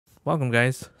Welcome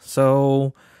guys.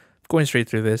 So going straight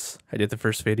through this, I did the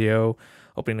first video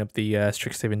opening up the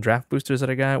Strixhaven draft boosters that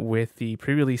I got with the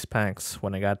pre-release packs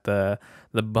when I got the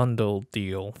bundle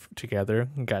deal together.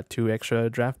 Got 2 extra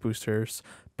draft boosters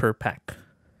per pack.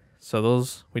 So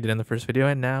those we did in the first video,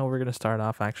 and now we're gonna start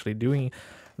off actually doing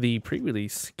the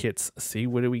pre-release kits. See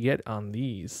what do we get on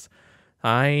these.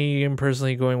 I am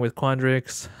personally going with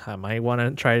Quandrix. I might want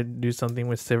to try to do something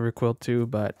with Silver Quilt too,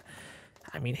 but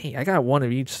I mean, hey, I got one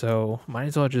of each, so might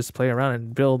as well just play around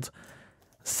and build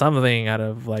something out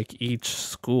of like each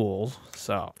school.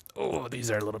 So, oh,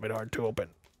 these are a little bit hard to open.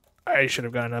 I should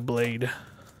have gotten a blade.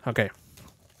 Okay.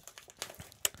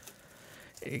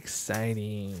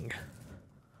 Exciting.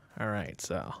 All right,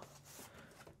 so.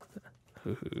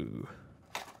 All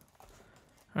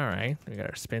right, we got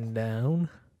our spin down.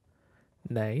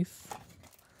 Nice.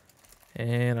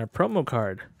 And our promo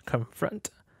card, Confront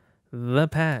the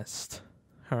Past.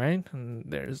 All right, and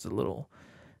there's the little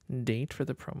date for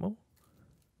the promo.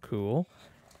 Cool.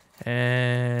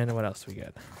 And what else we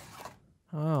got?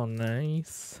 Oh,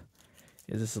 nice.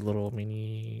 Is this a little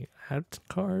mini ad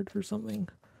card or something?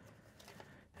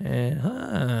 And,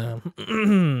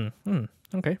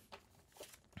 okay.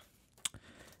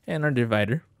 And our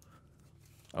divider.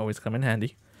 Always come in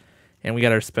handy. And we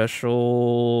got our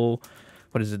special,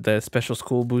 what is it, the special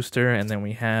school booster, and then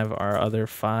we have our other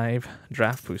 5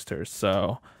 draft boosters.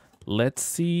 So let's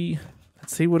see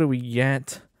what do we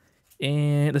get,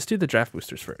 and let's do the draft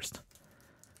boosters first.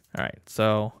 All right,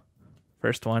 so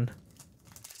first one.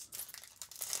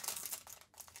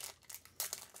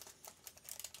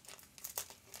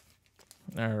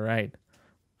 All right,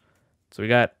 so we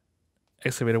got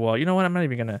excavated wall. You know what, I'm not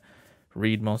even gonna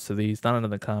read most of these, not into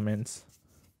the comments.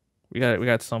 We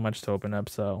got so much to open up,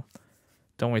 so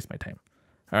don't waste my time.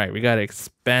 All right, we got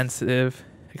expressive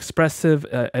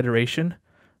iteration,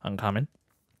 uncommon.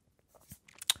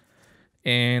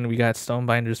 And we got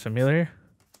Stonebinder's Familiar,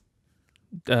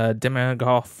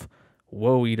 Demagoth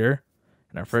Woe Eater,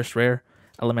 and our first rare,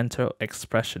 Elemental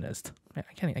Expressionist. Man,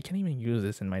 I can't even use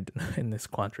this in this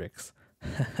Quadrix.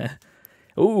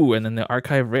 Ooh, and then the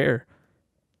Archive Rare,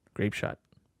 Grape Shot.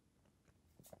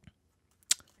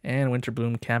 And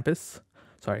Witherbloom Campus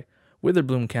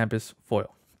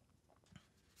foil.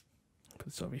 Put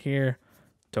this over here.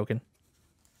 Token.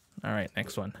 All right,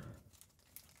 next one.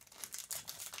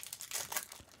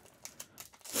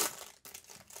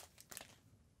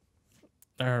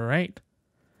 All right.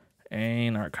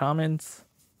 And our comments.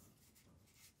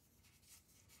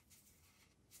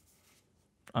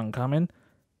 Uncommon.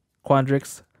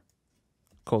 Quandrix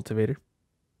Cultivator.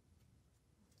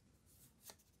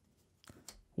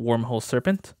 Wormhole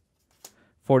Serpent,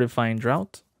 Fortifying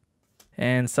Drought,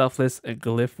 and Selfless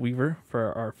Glyph Weaver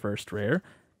for our first rare.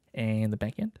 And the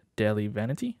back end, Daily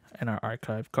Vanity, and our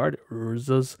archive card,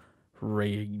 Urza's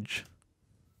Rage.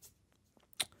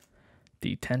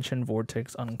 Detention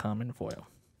Vortex uncommon foil.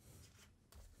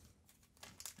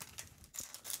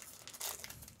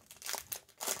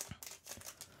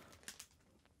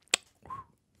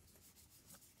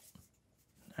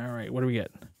 All right, what do we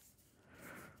get?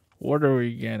 What are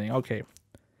we getting? Okay.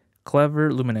 Clever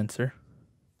Lumimancer.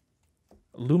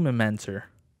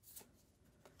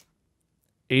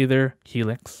 Aether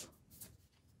Helix.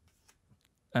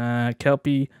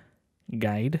 Kelpie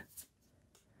Guide.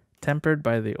 Tempered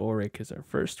by the Auric is our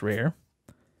first rare.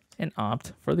 And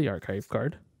Opt for the archive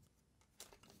card.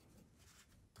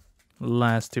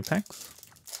 Last 2 packs.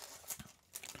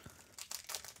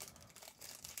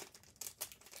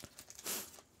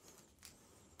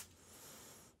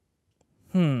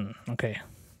 Okay.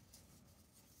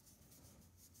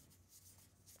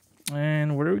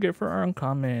 And what do we get for our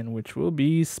uncommon, which will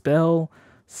be Spell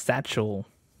Satchel.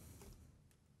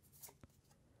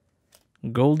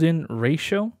 Golden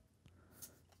Ratio.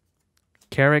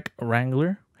 Carrick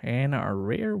Wrangler. And our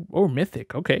rare, or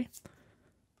mythic, okay.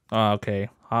 Okay,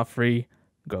 Hoffrey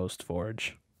Ghost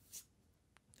Forge.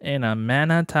 And a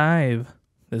Mana Tithe.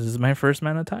 This is my first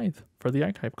Mana Tithe for the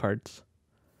archive cards.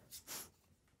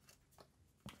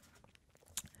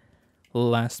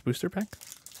 Last booster pack.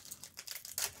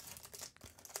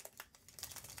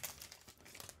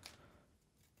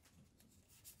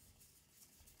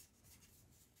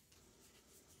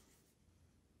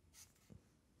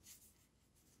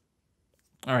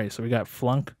 All right, so we got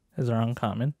Flunk as our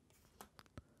uncommon.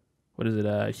 What is it?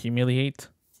 Humiliate,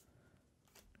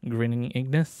 Grinning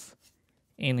Ignis,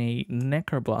 and a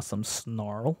Necroblossom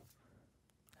Snarl,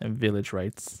 and Village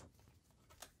Rites.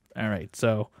 All right,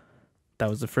 so that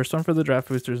was the first one for the draft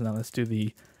boosters. Now let's do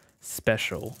the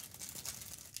special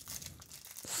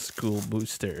school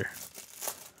booster.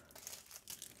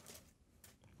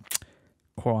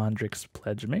 Quandrix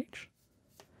Pledge Mage,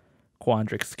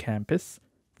 Quandrix Campus,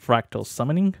 Fractal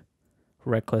Summoning,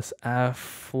 Reckless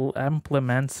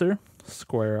Amplimancer,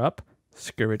 Square Up,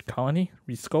 Spirit Colony,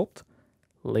 Resculpt,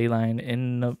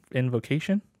 Leyline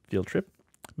Invocation, Field Trip,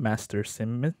 Master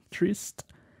Symmetrist,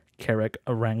 Carrick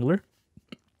Wrangler,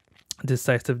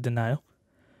 Decisive Denial.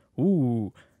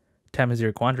 Ooh,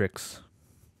 Tamazir Quandrix.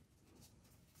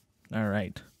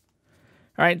 Alright.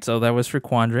 Alright, so that was for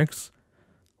Quandrix.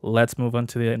 Let's move on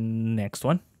to the next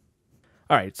one.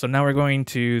 Alright, so now we're going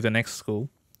to the next school,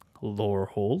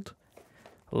 Lorehold.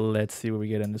 Let's see what we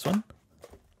get in this one.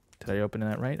 Did I open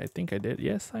that right? I think I did.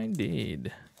 Yes, I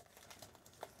did.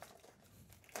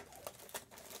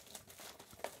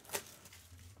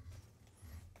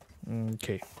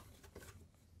 Okay.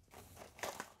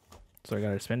 So I got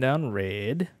our spin down,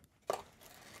 red.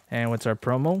 And what's our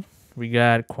promo? We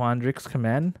got Quandrix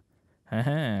Command.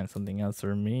 Something else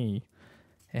for me.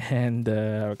 And,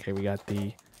 okay, we got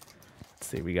the, let's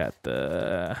see, we got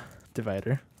the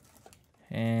divider.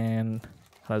 And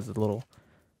how's the little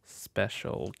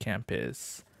special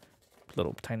campus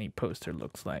little tiny poster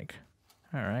looks like.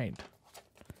 All right.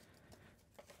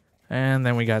 And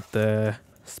then we got the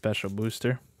special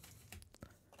booster.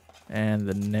 And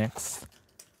the next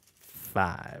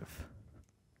 5.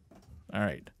 All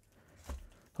right.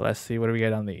 Let's see what do we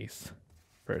get on these.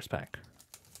 First pack.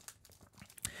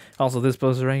 Also, this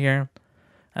poster right here,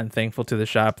 I'm thankful to the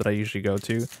shop that I usually go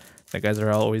to. The guys are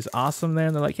always awesome there.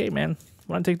 And they're like, hey, man,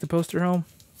 want to take the poster home?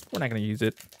 We're not going to use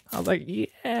it. I was like,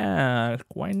 yeah,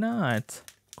 why not?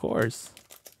 Of course.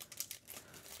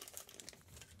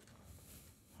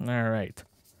 All right.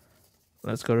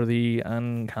 Let's go to the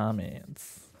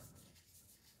uncommons.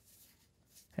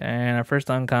 And our first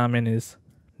uncommon is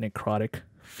Necrotic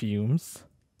Fumes,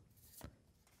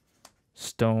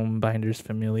 Stonebinder's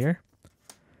Familiar,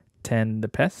 Tend the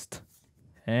Pest,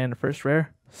 and first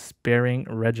rare, Sparing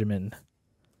Regimen,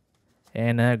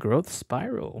 and a Growth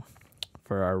Spiral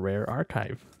for our rare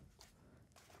archive.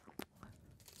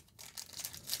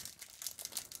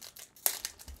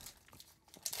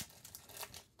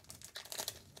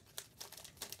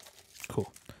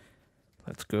 Cool.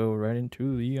 Let's go right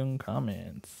into the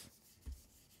uncommons.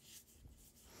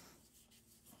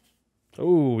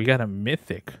 Oh, we got a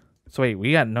mythic. So wait,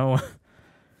 we got no...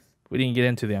 we didn't get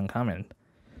into the uncommon.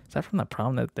 Is that from the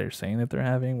problem that they're saying that they're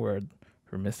having where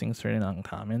we're missing certain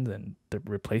uncommons and they're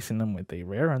replacing them with a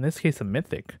rare? Or in this case, a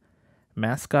mythic.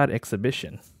 Mascot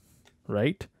Exhibition.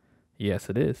 Right? Yes,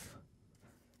 it is.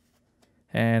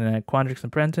 And Quandrix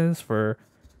Apprentice for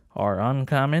our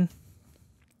uncommon.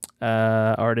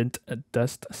 Ardent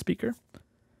Dust Speaker.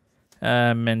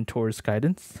 Mentor's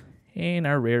Guidance. And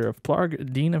our rare of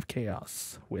Plarg, Dean of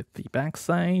Chaos. With the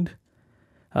backside,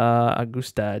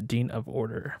 Augusta, Dean of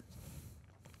Order.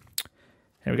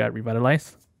 And we got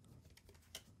Revitalize.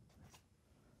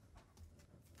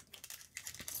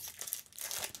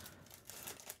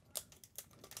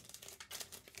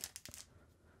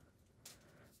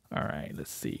 All right,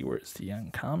 let's see. Where's the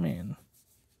uncommon?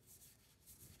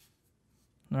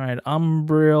 All right,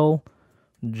 Umbriel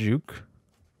Juke.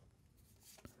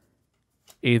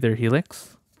 Aether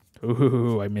Helix.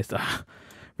 Ooh, I missed.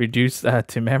 Reduced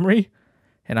to memory.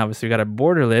 And obviously we got a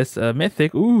borderless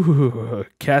mythic. Ooh,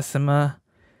 Casima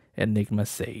Enigma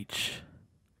Sage.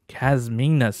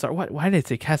 Casmina. Sorry, why did I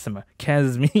say Casima?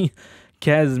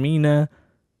 Casmina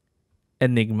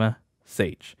Enigma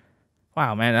Sage.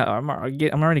 Wow, man, I'm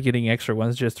already getting extra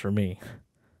ones just for me.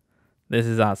 This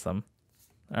is awesome.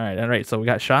 All right. So we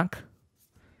got Shock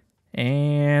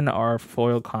and our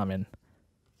foil common.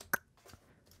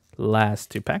 Last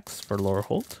 2 packs for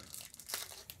Lorehold.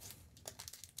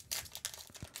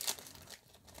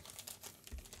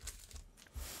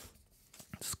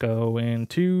 Let's go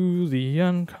into the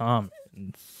uncommons.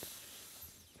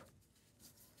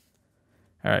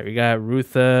 All right, we got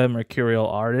Rutha, Mercurial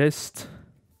Artist,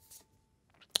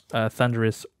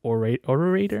 Thunderous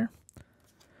Orator,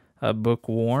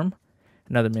 Bookworm,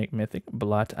 another Make Mythic,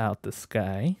 Blot Out the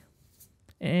Sky,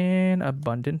 and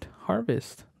Abundant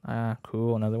Harvest. Ah,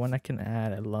 cool. Another one I can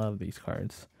add. I love these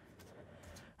cards.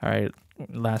 All right,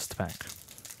 last pack.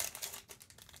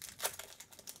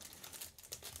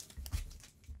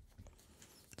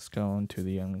 Let's go into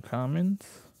the uncommons.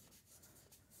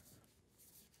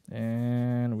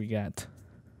 And we got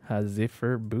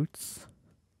Zephyr Boots,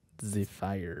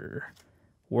 Zephyr,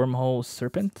 Wormhole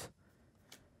Serpent,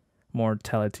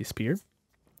 Mortality Spear,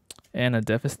 and a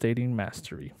Devastating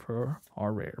Mastery for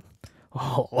our rare.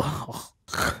 Oh.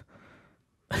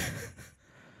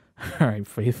 Alright,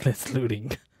 Faithless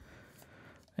Looting.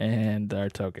 And our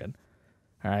token.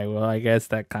 All right, well, I guess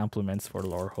that compliments for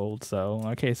Lorehold. So,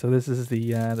 okay, so this is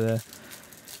the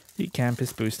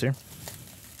campus booster.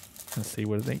 Let's see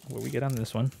what we get on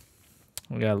this one.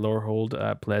 We got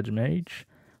Lorehold Pledge Mage,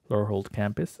 Lorehold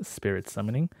Campus, Spirit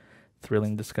Summoning,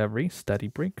 Thrilling Discovery, Study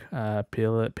Break,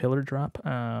 Pillar Drop,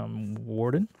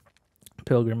 Warden,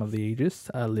 Pilgrim of the Ages,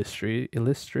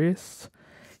 Illustrious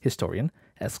Historian,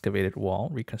 Excavated Wall,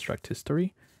 Reconstruct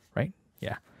History, right?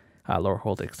 Yeah.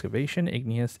 Lorehold Excavation,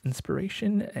 Igneous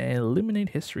Inspiration, Eliminate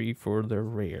History for the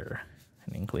rare.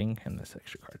 An Inkling, and this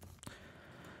extra card.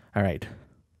 All right,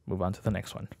 move on to the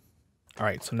next one. All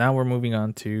right, so now we're moving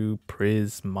on to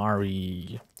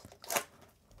Prismari.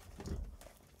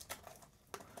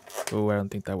 Oh, I don't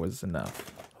think that was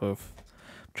enough. Oof.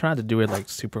 I'm trying to do it like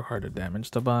super hard to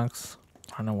damage the box.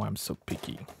 I don't know why I'm so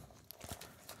picky.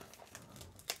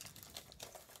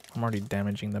 I'm already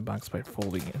damaging the box by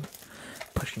folding it,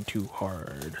 pushing too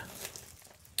hard.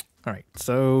 All right,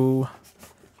 so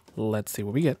let's see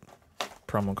what we get.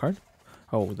 Promo card.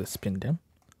 Oh, the spin down.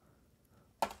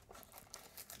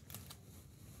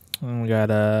 And we got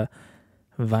a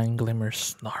Vine Glimmer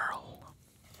Snarl.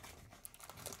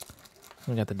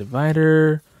 We got the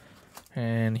divider,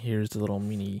 and here's the little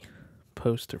mini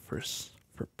poster for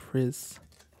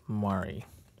Prismari.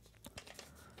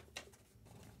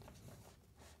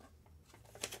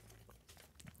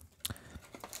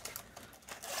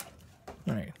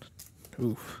 All right.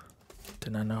 Oof.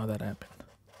 Did not know how that happened.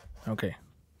 Okay.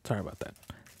 Sorry about that.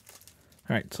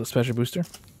 All right. So special booster,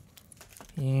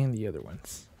 and the other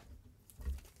ones.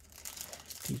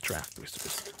 These draft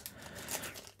boosters.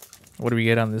 What do we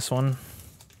get on this one?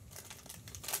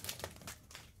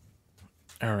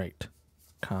 All right,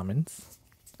 commons.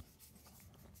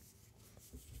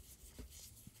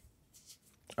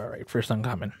 All right, first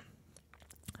uncommon.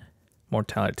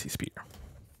 Mortality Spear.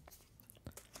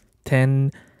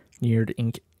 10 Neared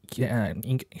Ink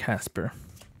Casper.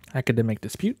 Academic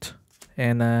Dispute.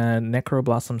 And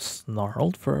Necroblossom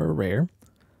Snarled for a rare.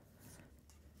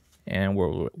 And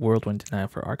Whirlwind Denial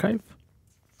for Archive.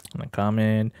 And a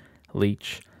common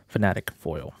Leech Fanatic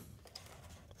Foil.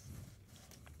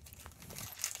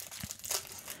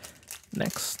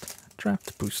 Next,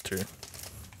 Draft Booster.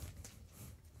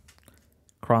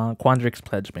 Quandrix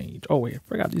Pledge Mage. Oh wait, I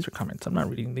forgot these are comments. I'm not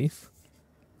reading these.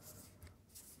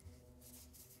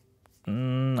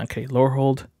 Okay,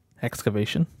 Lorehold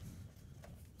Excavation.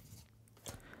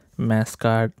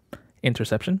 Mascot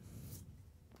Interception.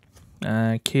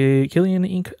 Killian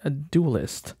Ink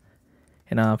Duelist.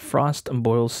 And a Frost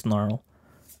Boil Snarl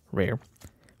rare.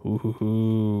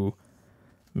 Ooh,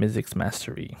 Mizzix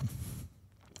Mastery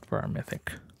for our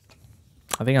mythic.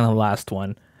 I think on the last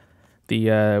one,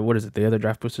 the what is it? The other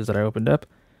draft boosters that I opened up,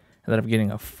 ended up getting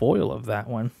a foil of that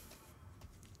one,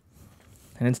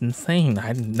 and it's insane.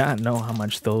 I did not know how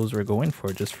much those were going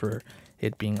for just for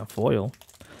it being a foil,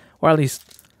 or at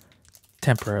least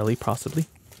temporarily, possibly,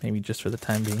 maybe just for the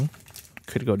time being.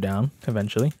 Could go down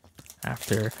eventually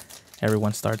after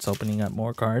everyone starts opening up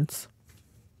more cards.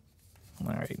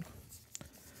 All right.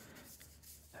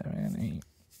 7,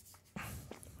 8.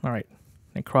 All right.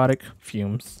 Necrotic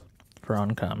Fumes for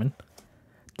uncommon.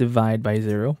 Divide by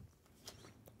 0.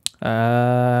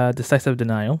 Decisive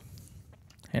Denial.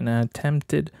 And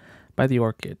Tempted by the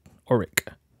Auric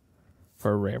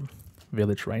for a rare.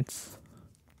 Village Rites.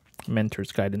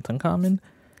 Mentor's Guidance uncommon.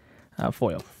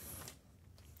 Foil.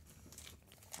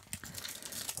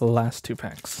 Last 2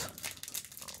 packs.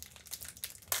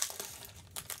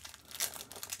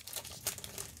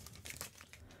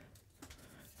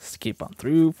 Skip on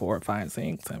through 4, 5,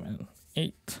 6, 7,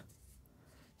 8.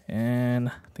 And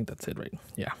I think that's it, right?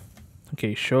 Yeah.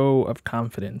 Okay, Show of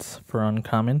Confidence for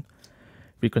uncommon.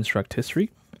 Reconstruct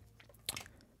History.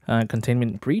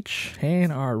 Containment Breach.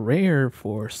 And our rare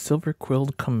for Silver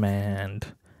Quilled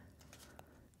Command.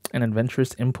 And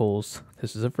Adventurous Impulse.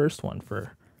 This is the first one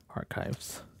for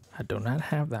Archives. I do not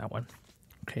have that one.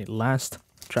 Okay, last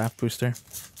draft booster.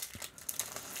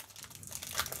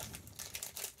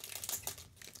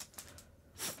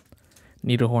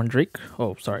 Needlehorn Drake.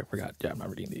 Oh, sorry, I forgot. Yeah, I'm not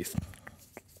reading these.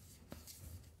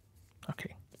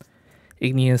 Okay.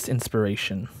 Igneous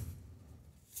Inspiration.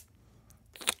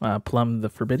 Plum the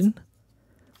Forbidden.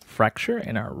 Fracture,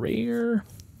 and our rare.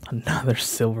 Another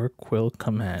Silver Quill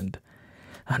Command.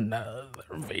 Another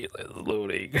Veil is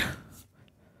loading.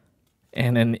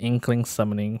 And an Inkling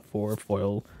Summoning for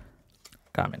foil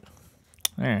common.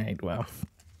 Alright, well.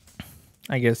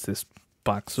 I guess this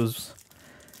box was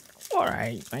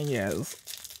alright, I guess.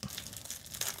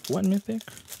 One mythic.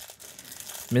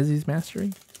 Mizzix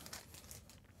Mastery.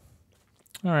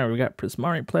 Alright, we got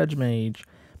Prismari Pledge Mage,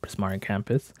 Prismari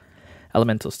Campus,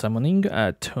 Elemental Summoning,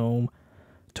 Tome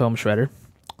Shredder,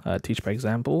 Teach by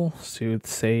Example,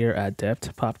 Soothsayer,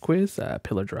 Adept, Pop Quiz,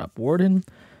 Pillar Drop Warden,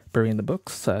 Burying the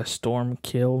Books, Storm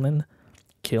Kiln,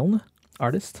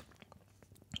 Artist,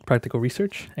 Practical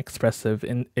Research, Expressive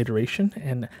Iteration,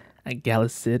 and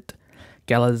Galazeth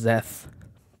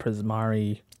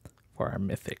Prismari for our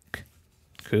Mythic.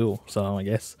 Cool. So I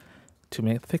guess 2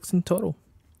 Mythics in total.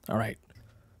 All right,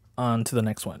 on to the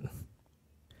next one.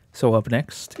 So up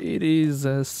next, it is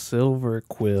a Silver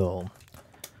Quill.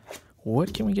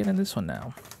 What can we get in this one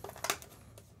now?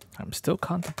 I'm still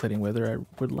contemplating whether I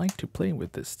would like to play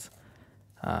with this.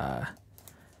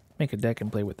 Make a deck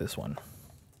and play with this one.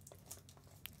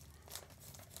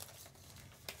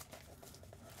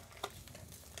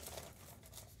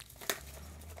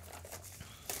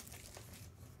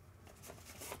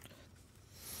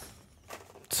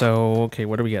 So, okay,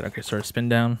 what do we get? Okay, so our spin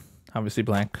down, obviously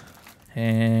blank.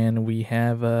 And we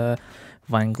have a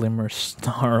Vine Glimmer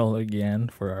Snarl again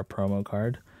for our promo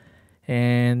card.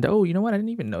 And, oh, you know what? I didn't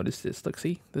even notice this. Look,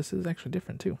 see, this is actually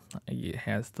different too. It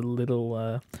has the little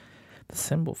the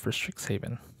symbol for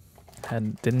Strixhaven.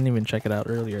 Didn't even check it out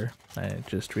earlier. I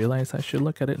just realized I should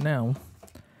look at it now.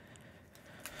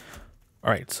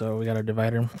 Alright, so we got our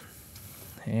divider.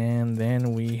 And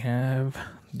then we have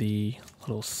the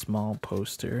little small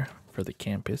poster for the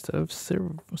campus of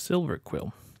Silver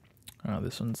Quill. Oh,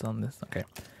 this one's on this. Okay.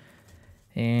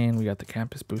 And we got the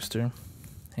campus booster.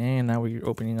 And now we're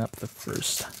opening up the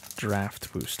first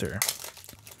draft booster.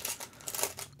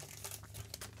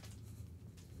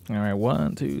 Alright,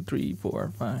 1, 2, 3,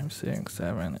 4, 5, 6,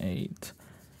 7, 8,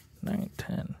 9,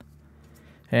 10.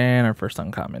 And our first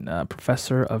uncommon,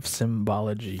 Professor of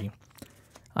Symbology.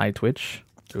 Eye Twitch.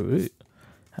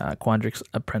 Quandrix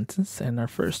Apprentice. And our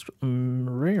first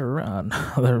rare,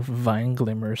 another Vine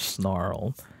Glimmer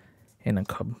Snarl. And a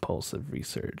Compulsive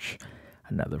Research.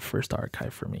 Another first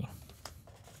archive for me.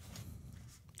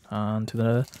 On to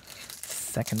the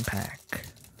second pack.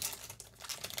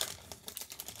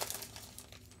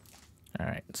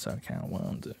 Alright, so count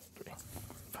 1, 2, 3,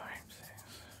 5, 6,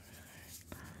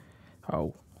 7, 8.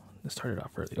 Oh, this started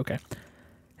off early. Okay.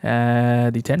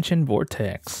 Detention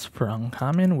Vortex for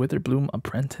uncommon Witherbloom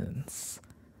Apprentice.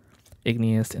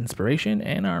 Igneous Inspiration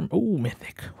and our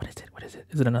Mythic. What is it? What is it?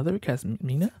 Is it another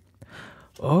Casmina?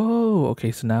 Oh,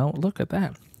 okay, so now look at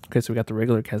that. Okay, so we got the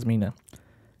regular Casmina.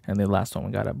 And the last one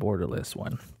we got a borderless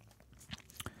one.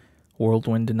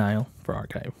 Whirlwind Denial for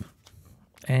archive.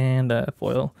 And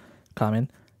foil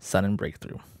common Sudden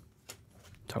Breakthrough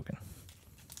token.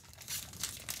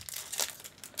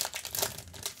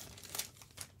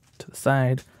 To the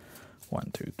side.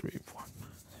 1, 2, 3, 4, 5, 6,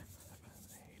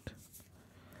 7, 8.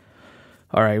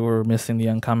 Alright, we're missing the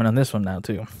uncommon on this one now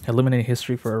too. Eliminate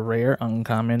history for a rare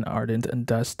uncommon Ardent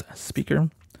Dust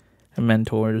Speaker.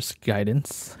 Mentor's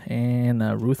Guidance, and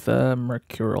Rutha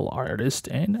Mercurial Artist,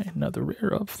 and another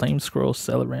rare of Flame Scroll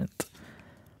Celerant.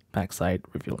 Backside,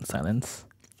 Reveal in Silence,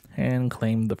 and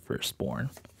Claim the Firstborn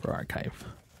for archive.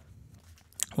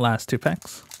 Last 2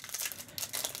 packs.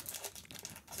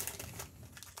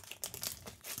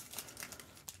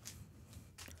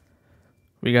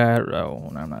 We got, oh,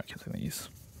 no, I'm not counting these.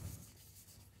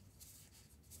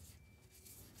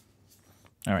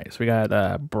 Alright, so we got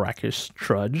Brackish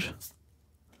Trudge,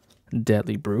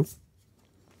 Deadly Brew,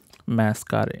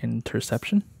 Mascot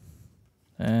Interception,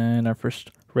 and our first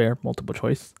rare multiple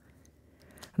choice,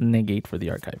 Negate for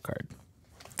the archive card.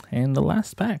 And the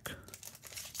last pack.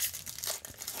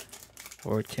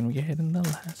 What can we get in the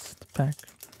last pack?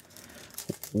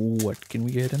 What can we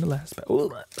get in the last pack?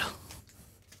 Let's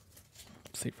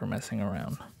see if we're messing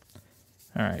around.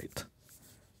 Alright.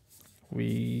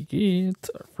 We get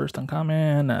our first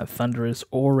uncommon, Thunderous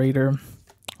Orator,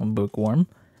 Bookworm,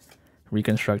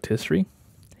 Reconstruct History,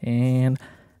 and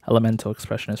Elemental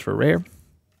Expressionist for rare,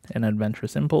 and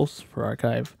Adventurous Impulse for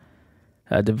archive,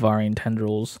 Devouring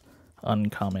Tendrils,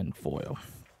 uncommon foil.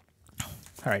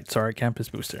 Alright, so our campus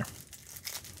booster.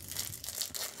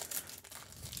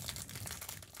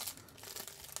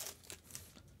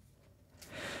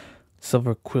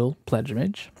 Silver Quill Pledge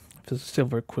Image.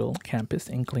 Silver Quill Campus,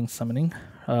 Inkling Summoning,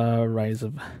 Rise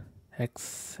of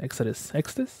Exodus,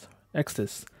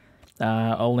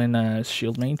 Olin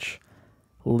Shield Mage,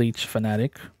 Leech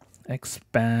Fanatic,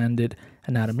 Expanded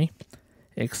Anatomy,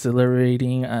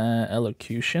 Exhilarating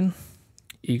Elocution,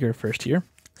 Eager First Year,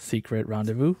 Secret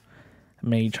Rendezvous,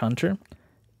 Mage Hunter,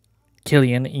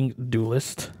 Killian Ink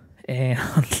Duelist, and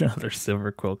another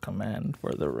Silver Quill Command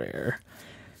for the rare.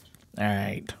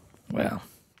 Alright, well.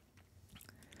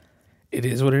 It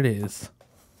is what it is.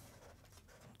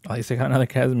 At least I got another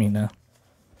Casmina.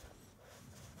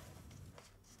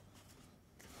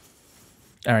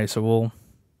 All right, so we'll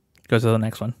go to the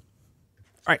next one.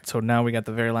 All right, so now we got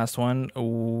the very last one,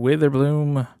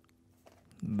 Witherbloom,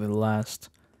 the last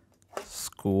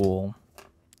school.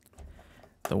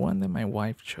 The one that my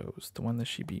wife chose, the one that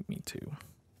she beat me to.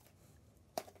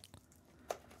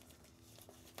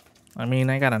 I mean,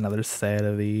 I got another set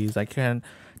of these. I can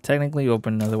technically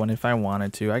open another one if I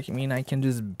wanted to. I mean, I can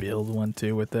just build one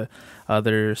too with the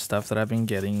other stuff that I've been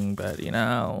getting. But, you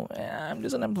know, I'm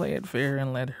just going to play it fair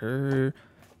and let her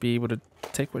be able to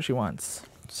take what she wants.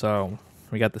 So,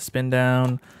 we got the spin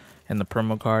down and the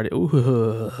promo card.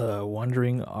 Ooh,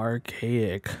 Wandering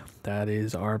Archaic. That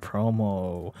is our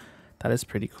promo. That is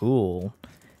pretty cool.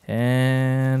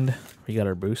 And we got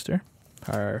our booster,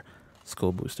 our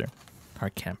school booster,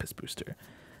 our campus booster.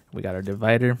 We got our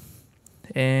divider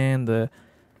and the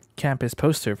campus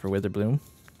poster for Witherbloom.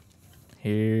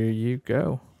 Here you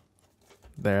go.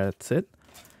 That's it.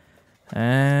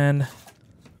 And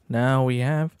now we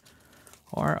have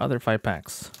our other 5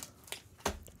 packs.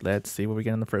 Let's see what we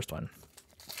get in the first one.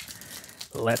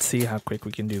 Let's see how quick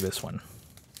we can do this one.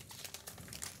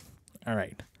 All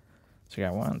right. So we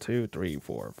got 1, 2, 3,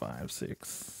 4, 5, 6,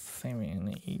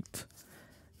 7, 8,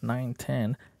 9,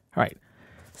 10. All right.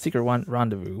 Secret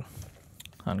Rendezvous.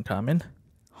 Uncommon.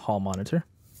 Hall Monitor.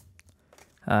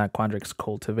 Quandrix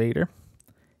Cultivator.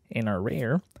 In our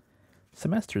rare,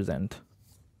 Semester's End.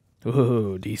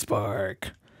 Ooh,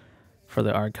 D-Spark. For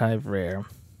the Archive rare.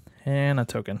 And a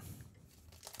token.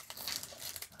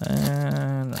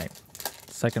 And right.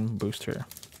 Second booster.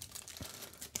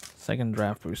 Second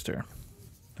draft booster.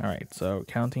 All right, so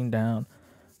counting down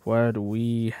what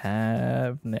we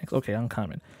have next. Okay,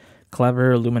 uncommon.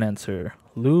 Clever Luminancer.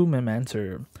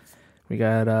 We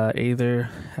got either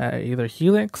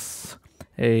Helix,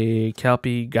 a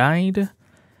Kelpie Guide,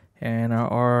 and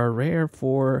our rare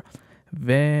for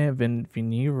Venerable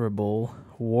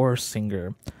War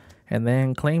Singer. And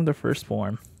then claim the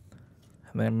firstborn.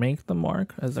 And then make the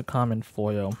mark as a common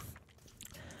foil.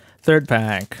 Third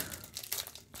pack.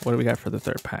 What do we got for the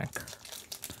third pack?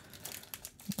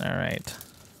 All right.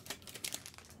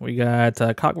 We got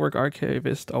Clockwork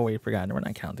Archivist. Oh, wait, forgot. We're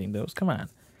not counting those. Come on.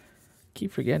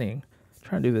 Keep forgetting.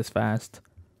 Trying to do this fast.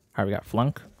 All right, we got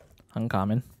Flunk.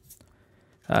 Uncommon.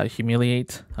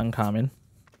 Humiliate. Uncommon.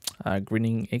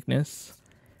 Grinning Ignis.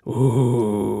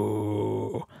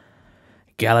 Ooh.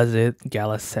 Galazeth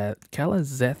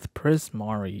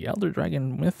Prismari. Elder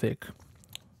Dragon Mythic.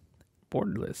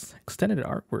 Borderless. Extended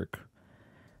artwork.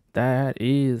 That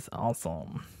is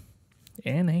awesome.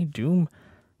 And a Doom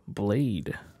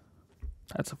Blade.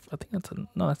 I think that's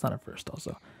no, that's not a first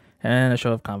also. And a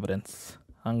Show of Confidence.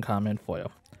 Uncommon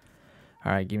foil.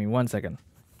 All right, give me 1 second.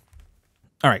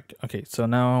 All right, okay, so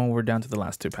now we're down to the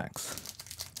last 2 packs.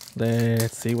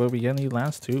 Let's see what we get in the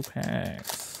last 2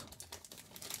 packs.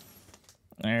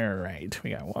 All right,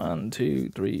 we got 1, 2,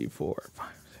 3, 4, 5,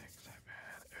 6, 7,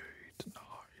 8, 9,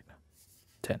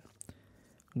 10.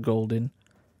 Golden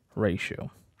Ratio.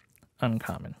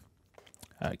 Uncommon.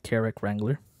 Carrick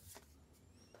Wrangler.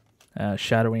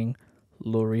 Shadowing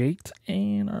Laureate.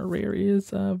 And our rare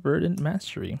is Verdant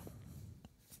Mastery.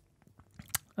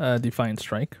 Defiant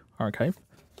Strike. Archive.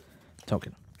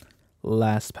 Token.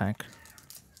 Last pack.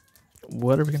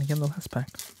 What are we going to get in the last pack?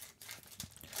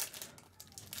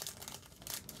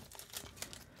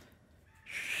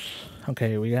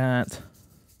 Okay, we got...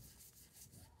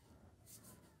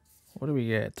 What do we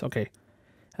get? Okay.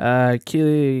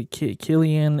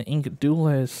 Killian Ink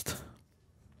Duelist.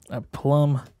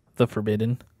 Plum the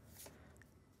Forbidden.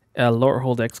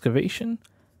 Lorehold Excavation.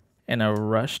 And a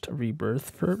Rushed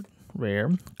Rebirth for rare.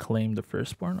 Claim the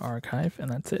Firstborn Archive. And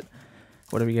that's it.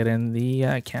 What do we get in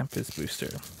the Campus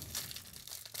Booster?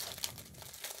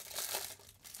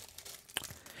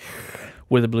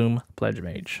 Witherbloom Pledge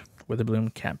Mage.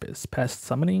 Witherbloom Campus. Pest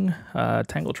Summoning.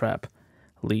 Tangle Trap.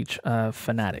 Leech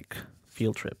Fanatic.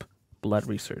 Field Trip. Blood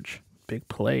Research. Big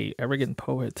Play. Arrogant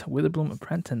Poet. Witherbloom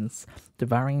Apprentice.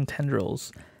 Devouring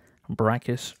Tendrils.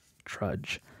 Brackish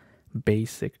Trudge.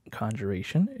 Basic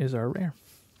Conjuration is our rare.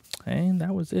 And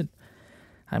that was it.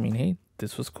 I mean, hey,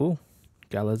 this was cool.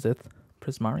 Galazeth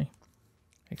Prismari.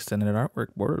 Extended artwork.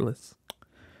 Borderless.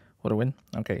 What a win.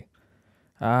 Okay.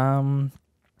 Let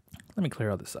me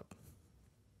clear all this up.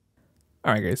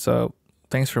 Alright guys, so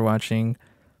thanks for watching.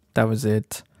 That was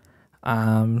it. Yeah,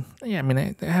 I mean,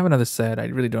 I have another set. I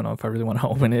really don't know if I really want to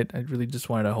open it. I really just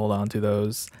wanted to hold on to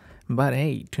those. But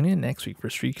hey, tune in next week for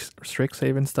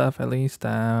Strixhaven stuff at least.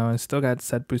 I still got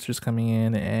set boosters coming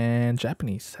in and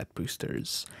Japanese set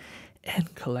boosters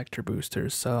and collector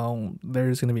boosters. So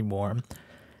there's going to be more.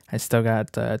 I still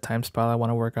got Time Spell I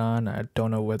want to work on. I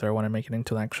don't know whether I want to make it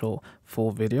into an actual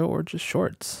full video or just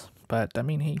shorts. But I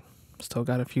mean, hey, still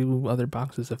got a few other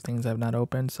boxes of things I've not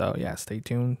opened. So yeah, stay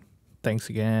tuned. Thanks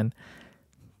again.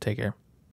 Take care.